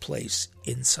takes place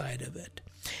inside of it.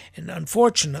 And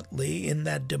unfortunately, in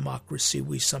that democracy,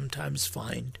 we sometimes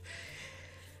find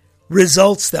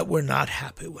results that we're not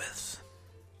happy with.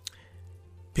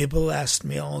 People asked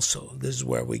me also, this is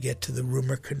where we get to the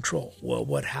rumor control. Well,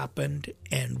 what happened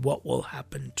and what will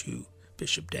happen to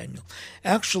Bishop Daniel.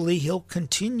 Actually, he'll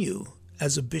continue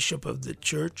as a bishop of the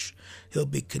church. He'll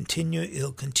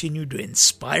continue to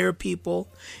inspire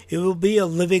people. He will be a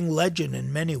living legend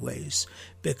in many ways,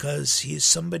 because he is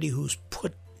somebody who's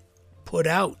put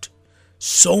out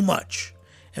so much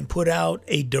and put out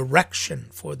a direction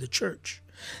for the church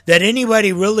that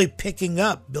anybody really building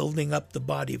up the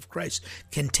body of Christ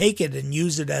can take it and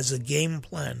use it as a game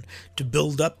plan to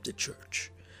build up the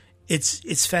church.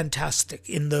 It's fantastic.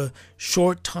 In the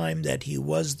short time that he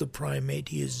was the primate,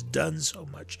 he has done so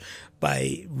much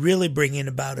by really bringing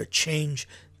about a change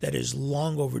that is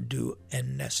long overdue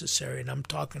and necessary. And I'm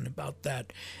talking about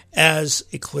that as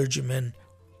a clergyman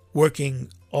working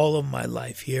all of my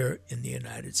life here in the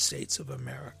United States of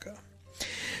America.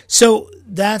 So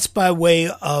that's by way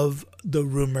of the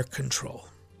rumor control.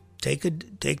 Take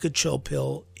a chill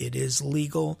pill. It is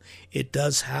legal. It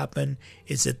does happen.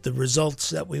 Is it the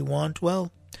results that we want?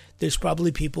 Well, there's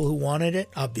probably people who wanted it,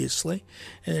 obviously,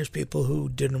 and there's people who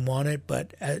didn't want it.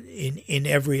 But in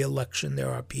every election,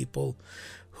 there are people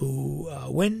who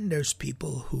win. There's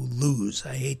people who lose.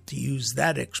 I hate to use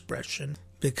that expression,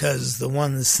 because the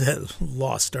ones that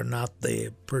lost are not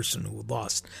the person who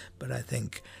lost. But I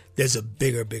think there's a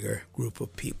bigger group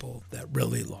of people that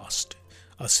really lost,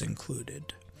 us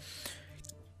included.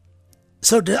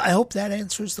 So I hope that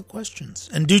answers the questions.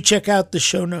 And do check out the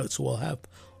show notes. We'll have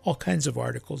all kinds of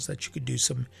articles that you could do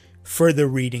some further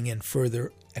reading and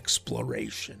further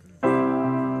exploration.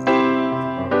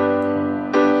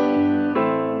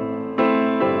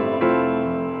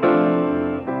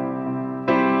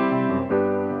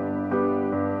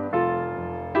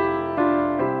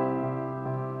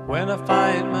 When I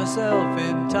find myself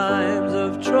in times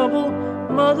of trouble,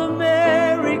 Mother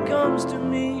Mary comes to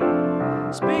me,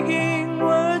 speaking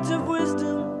words of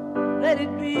wisdom, let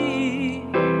it be.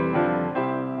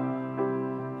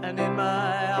 And in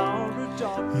my hour of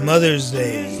darkness, Mother's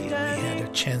Day, we had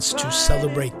a chance to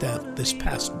celebrate that this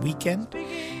past weekend.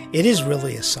 It is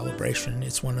really a celebration.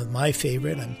 It's one of my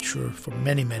favorite, I'm sure, for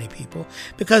many, many people,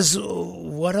 because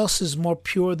what else is more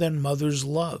pure than mother's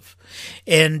love?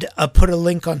 And I'll put a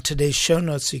link on today's show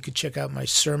notes so you can check out my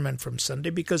sermon from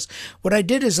Sunday, because what I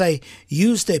did is I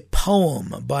used a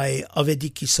poem by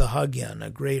Avediki Sahagyan, a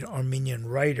great Armenian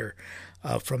writer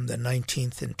from the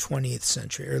 19th and 20th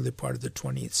century, early part of the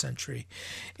 20th century.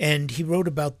 And he wrote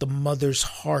about the mother's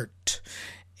heart.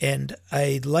 And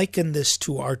I liken this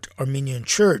to our Armenian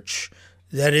church,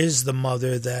 that is the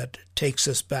mother that takes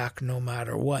us back no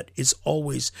matter what, is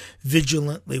always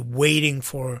vigilantly waiting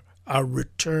for our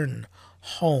return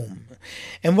home.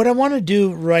 And what I want to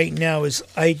do right now is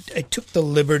I took the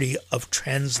liberty of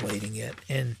translating it,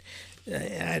 and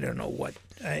I don't know what,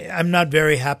 I'm not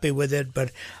very happy with it,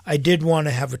 but I did want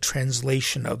to have a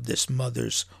translation of this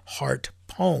Mother's Heart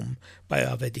poem by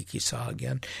Avediki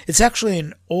Sahagyan. It's actually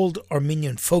an old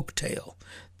Armenian folk tale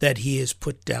that he has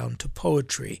put down to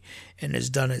poetry and has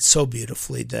done it so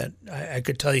beautifully that I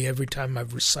could tell you every time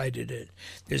I've recited it,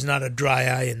 there's not a dry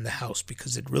eye in the house,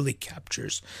 because it really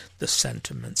captures the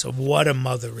sentiments of what a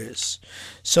mother is.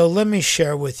 So let me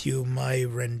share with you my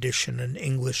rendition, an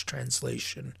English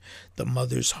translation, The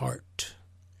Mother's Heart.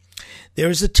 There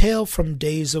is a tale from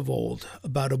days of old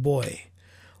about a boy,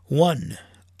 one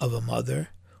of a mother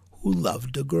who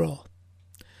loved a girl.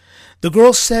 The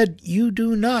girl said, "You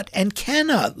do not and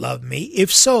cannot love me.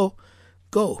 If so,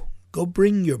 go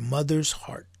bring your mother's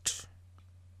heart."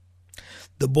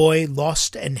 The boy,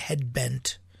 lost and head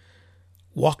bent,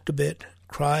 walked a bit,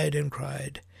 cried,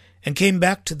 and came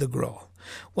back to the girl.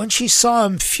 When she saw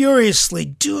him furiously,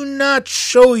 "Do not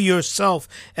show yourself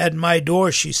at my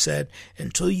door," she said,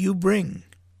 "until you bring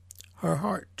her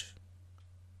heart."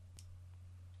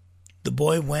 The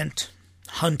boy went,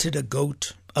 hunted a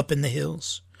goat up in the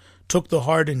hills, took the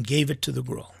heart and gave it to the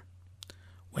girl.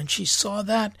 When she saw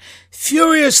that,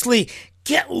 furiously,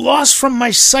 "Get lost from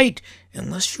my sight,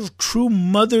 unless your true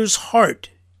mother's heart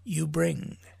you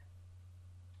bring."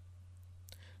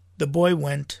 The boy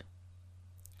went,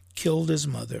 killed his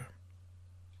mother,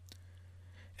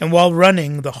 and while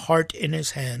running, the heart in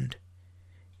his hand,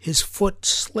 his foot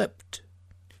slipped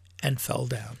and fell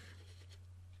down.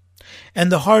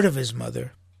 And the heart of his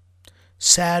mother,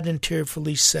 sad and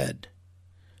tearfully, said,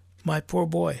 "My poor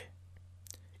boy,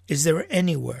 is there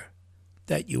anywhere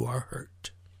that you are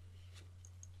hurt?"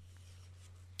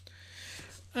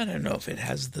 I don't know if it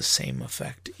has the same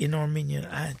effect in Armenian.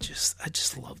 I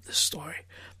just love this story.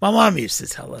 My mom used to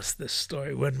tell us this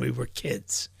story when we were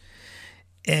kids.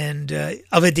 And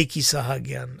Avediki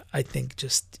Sahagyan, I think,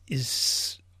 just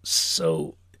is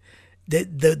so...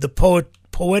 The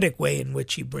poetic way in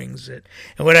which he brings it.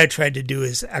 And what I tried to do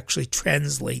is actually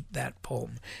translate that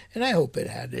poem. And I hope it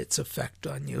had its effect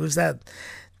on you. It was that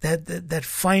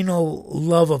final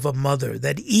love of a mother,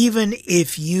 that even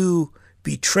if you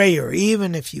betray her,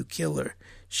 even if you kill her,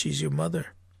 she's your mother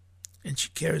and she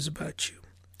cares about you.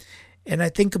 And I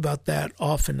think about that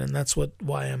often, and that's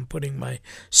why I'm putting my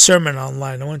sermon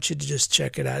online. I want you to just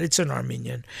check it out. It's in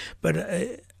Armenian, but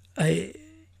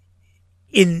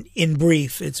in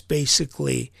brief, it's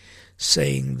basically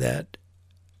saying that,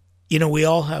 we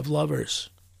all have lovers,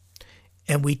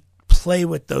 and we play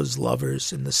with those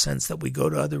lovers in the sense that we go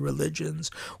to other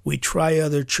religions, we try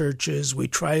other churches, we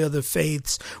try other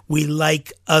faiths, we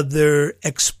like other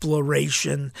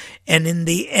exploration, and in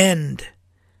the end,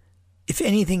 if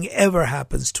anything ever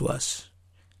happens to us,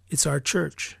 it's our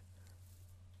church,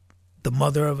 the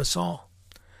mother of us all,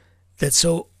 that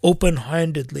so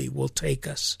open-handedly will take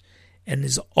us and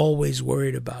is always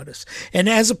worried about us. And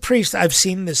as a priest, I've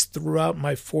seen this throughout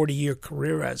my 40-year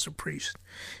career as a priest.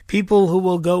 People who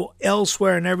will go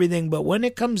elsewhere and everything, but when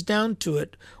it comes down to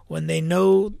it, when they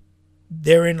know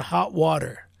they're in hot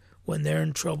water, when they're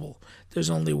in trouble, there's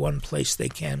only one place they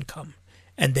can come,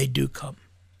 and they do come.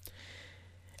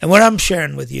 And what I'm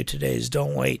sharing with you today is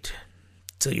don't wait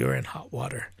till you're in hot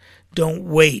water. Don't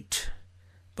wait,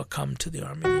 but come to the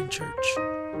Armenian Church.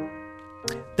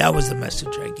 That was the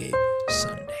message I gave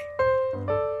Sunday.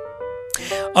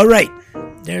 All right,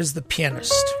 there's the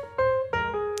pianist.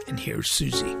 And here's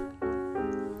Susie.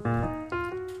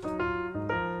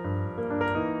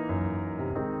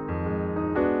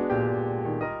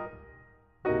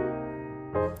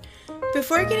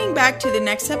 Before getting back to the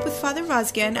next step with Father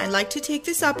Vazgen, I'd like to take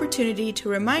this opportunity to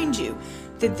remind you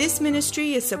that this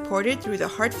ministry is supported through the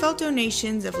heartfelt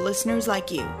donations of listeners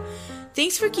like you.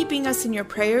 Thanks for keeping us in your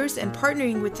prayers and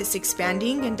partnering with this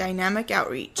expanding and dynamic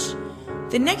outreach.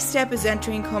 The next step is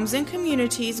entering homes and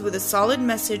communities with a solid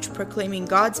message proclaiming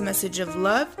God's message of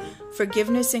love,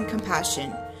 forgiveness, and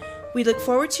compassion. We look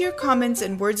forward to your comments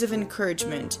and words of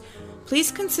encouragement. Please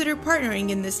consider partnering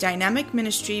in this dynamic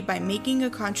ministry by making a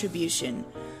contribution.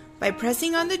 By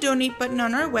pressing on the donate button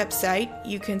on our website,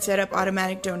 you can set up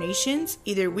automatic donations,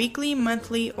 either weekly,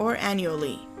 monthly, or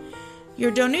annually.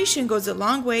 Your donation goes a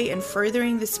long way in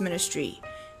furthering this ministry.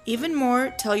 Even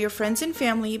more, tell your friends and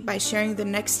family by sharing the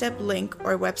Next Step link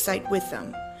or website with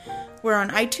them. We're on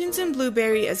iTunes and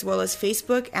Blueberry as well as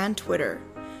Facebook and Twitter.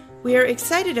 We are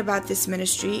excited about this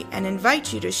ministry and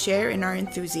invite you to share in our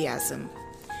enthusiasm.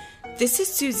 This is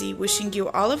Susie wishing you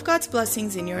all of God's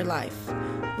blessings in your life.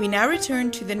 We now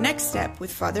return to the next step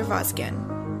with Father Vazgen.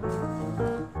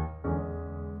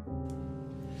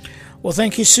 Well,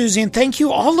 thank you, Susie, and thank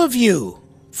you, all of you,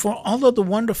 for all of the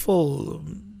wonderful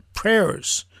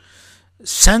prayers,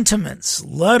 sentiments,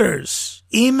 letters,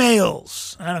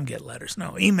 emails. I don't get letters,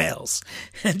 no, emails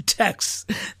and texts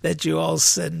that you all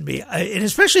send me. And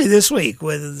especially this week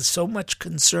with so much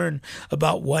concern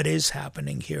about what is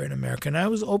happening here in America. And I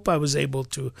hope I was able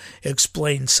to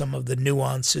explain some of the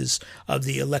nuances of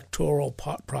the electoral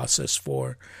process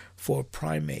for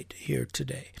primate here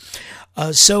today.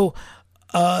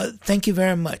 Thank you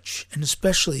very much, and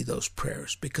especially those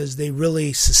prayers, because they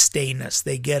really sustain us.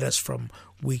 They get us from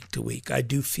week to week. I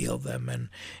do feel them,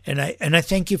 and I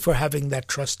thank you for having that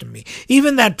trust in me.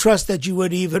 Even that trust that you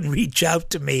would even reach out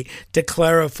to me to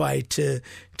clarify, to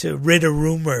rid a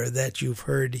rumor that you've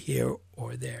heard here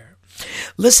or there.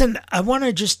 Listen, I want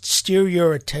to just steer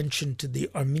your attention to the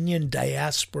Armenian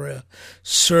Diaspora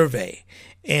Survey.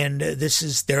 And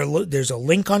there's a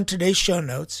link on today's show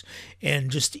notes,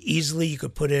 and just easily you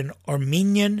could put in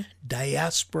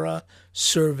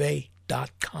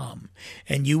ArmenianDiasporaSurvey.com,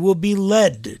 and you will be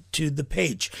led to the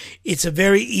page. It's a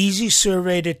very easy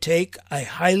survey to take. I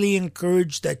highly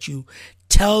encourage that you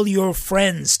tell your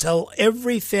friends, tell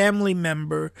every family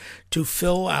member to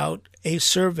fill out a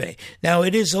survey. Now,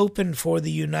 it is open for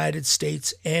the United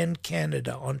States and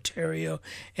Canada, Ontario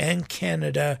and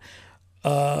Canada.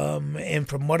 And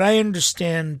from what I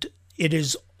understand, it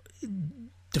is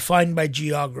defined by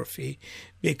geography,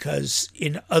 because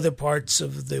in other parts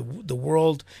of the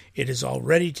world it has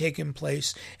already taken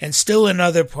place, and still in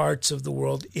other parts of the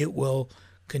world it will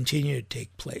continue to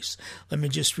take place. Let me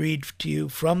just read to you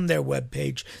from their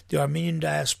webpage. The Armenian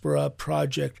Diaspora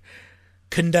Project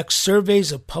conducts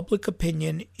surveys of public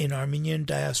opinion in Armenian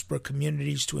diaspora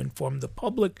communities to inform the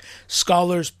public,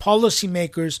 scholars,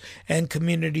 policymakers, and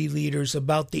community leaders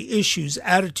about the issues,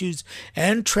 attitudes,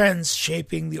 and trends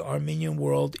shaping the Armenian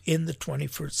world in the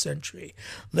 21st century.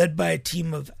 Led by a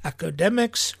team of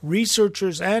academics,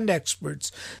 researchers, and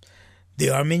experts, the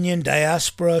Armenian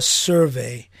Diaspora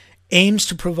Survey aims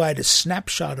to provide a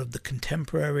snapshot of the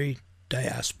contemporary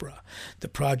diaspora. The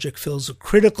project fills a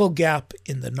critical gap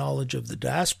in the knowledge of the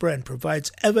diaspora and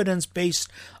provides evidence-based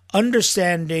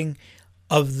understanding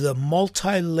of the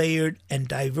multi-layered and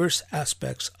diverse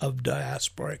aspects of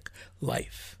diasporic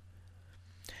life.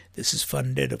 This is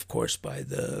funded, of course, by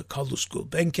the Kalus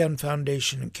Gulbenkian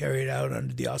Foundation and carried out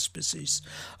under the auspices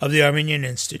of the Armenian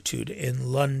Institute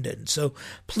in London. So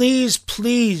please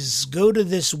go to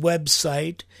this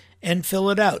website and fill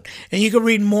it out. And you can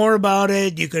read more about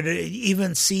it. You could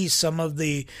even see some of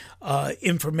the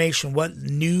information, what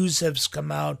news has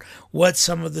come out, what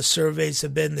some of the surveys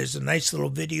have been. There's a nice little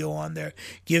video on there,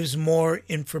 gives more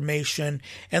information.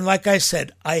 And like I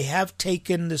said, I have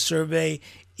taken the survey.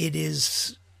 It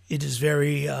is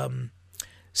very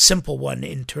simple one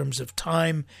in terms of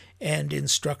time and in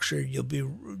structure. You'll be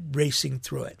racing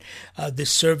through it.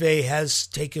 This survey has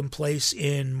taken place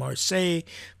in Marseille,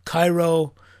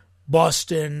 Cairo,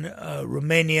 Boston,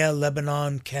 Romania,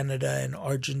 Lebanon, Canada, and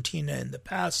Argentina in the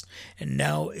past, and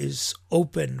now is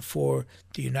open for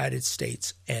the United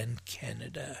States and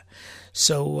Canada.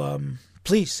 So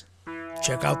please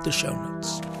check out the show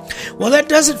notes. Well, that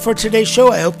does it for today's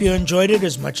show. I hope you enjoyed it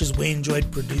as much as we enjoyed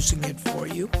producing it for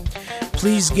you.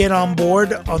 Please get on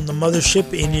board on the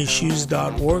mothership,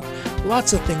 inhisshoes.org.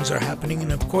 Lots of things are happening,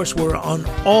 and of course we're on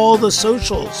all the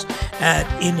socials at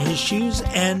In His Shoes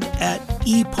and at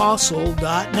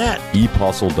epostle.net.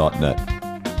 epostle.net.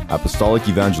 Apostolic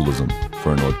evangelism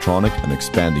for an electronic and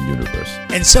expanding universe.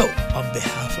 And so, on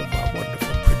behalf of our wonderful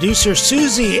producer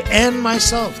Susie and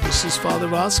myself, this is Father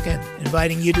Vazken,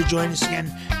 inviting you to join us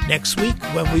again next week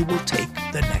when we will take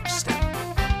the next step.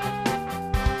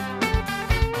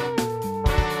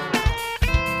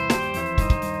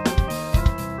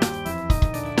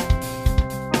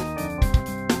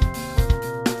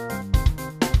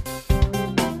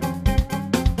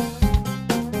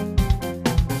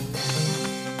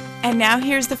 And now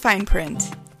here's the fine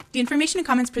print. The information and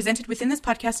comments presented within this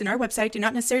podcast and our website do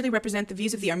not necessarily represent the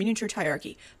views of the Armenian Church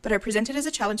hierarchy, but are presented as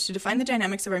a challenge to define the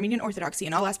dynamics of Armenian Orthodoxy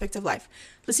in all aspects of life.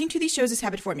 Listening to these shows is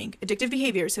habit-forming. Addictive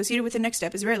behavior associated with the next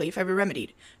step is rarely, if ever,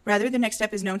 remedied. Rather, the next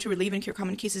step is known to relieve and cure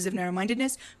common cases of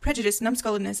narrow-mindedness, prejudice,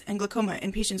 numbskulledness, and glaucoma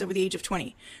in patients over the age of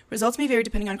 20. Results may vary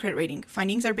depending on credit rating.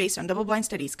 Findings are based on double-blind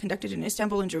studies conducted in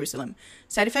Istanbul and Jerusalem.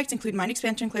 Side effects include mind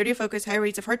expansion, clarity of focus, higher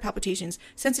rates of heart palpitations,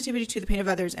 sensitivity to the pain of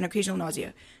others, and occasional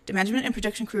nausea. The management and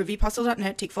production crew of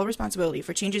epostle.net take full responsibility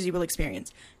for changes you will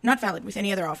experience. Not valid with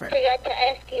any other offer. I forgot to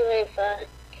ask you if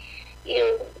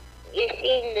you're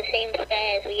seeing the same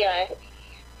sky as we are.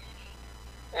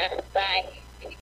 Bye.